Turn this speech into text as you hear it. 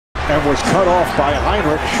and was cut off by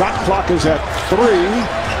Hinrich. Shot clock is at 3.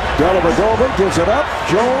 Dellavedova gives it up.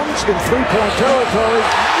 Jones in three-point territory.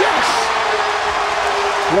 Yes!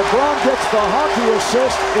 LeBron gets the hockey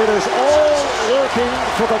assist. It is all working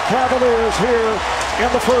for the Cavaliers here in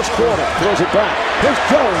the first quarter. Throws it back. Here's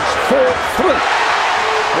Jones for 3.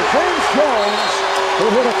 And James Jones, who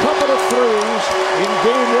hit a couple of threes in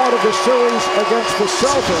game 1 of the series against the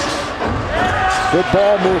Celtics. Good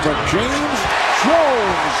ball movement. James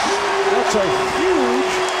Jones. That's a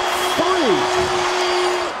huge 3.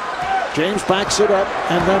 James backs it up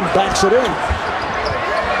and then backs it in.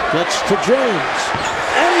 Gets to James.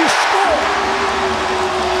 And he scores!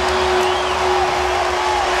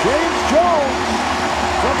 James Jones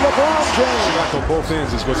from LeBron James. Back on both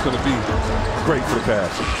ends is what's going to be great for the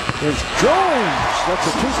Cavs. There's Jones. That's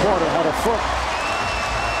a two-pointer. Had a foot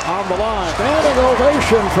on the line. Standing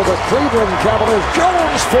ovation for the Cleveland Cavaliers.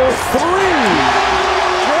 Jones for 3.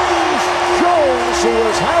 James Jones, who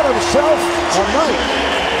has had himself a night.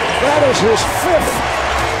 That is his 5th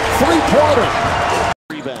three-pointer.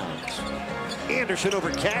 Rebounds. Anderson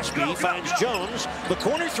over Caspi finds Jones. The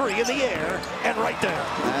corner 3 in the air and right there.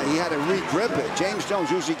 He had to re-grip it. James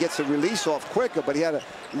Jones usually gets the release off quicker, but he had a...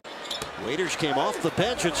 Waiters came off the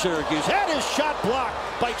bench at Syracuse. Had his shot blocked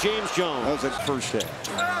by James Jones. That was his first hit.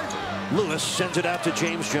 Lewis sends it out to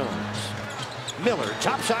James Jones. Miller,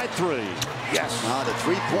 topside 3. Yes. The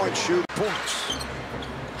three-point shoot. Points.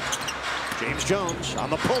 James Jones on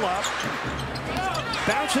the pull-up.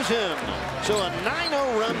 Bounces in. So a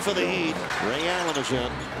 9-0 run for the Heat. Ray Allen is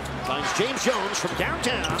in. Finds James Jones from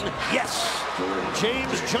downtown. Yes.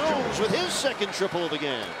 James Jones with his second triple of the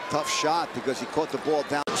game. Tough shot because he caught the ball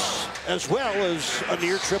down. As well as a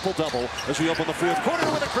near triple-double as we open the fourth quarter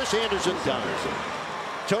with a Chris Anderson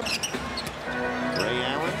dunk. Ray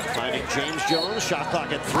Allen finding James Jones. Shot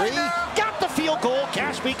clock at 3. Got the field goal.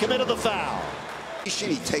 Caspi committed the foul.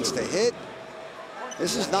 He takes the hit.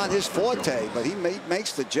 This is not his forte, but he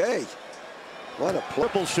makes the J. What a play.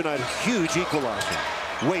 Triples tonight, huge equalizer.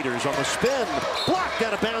 Waiters on the spin. Blocked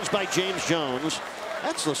out of bounds by James Jones.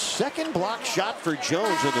 That's the second block shot for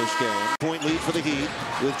Jones in this game. Point lead for the Heat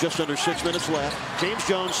with just under 6 minutes left. James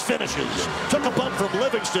Jones finishes. Took a bump from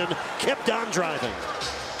Livingston. Kept on driving.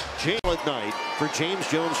 At night for James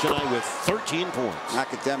Jones tonight with 13 points.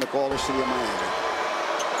 Academic All the City of Miami.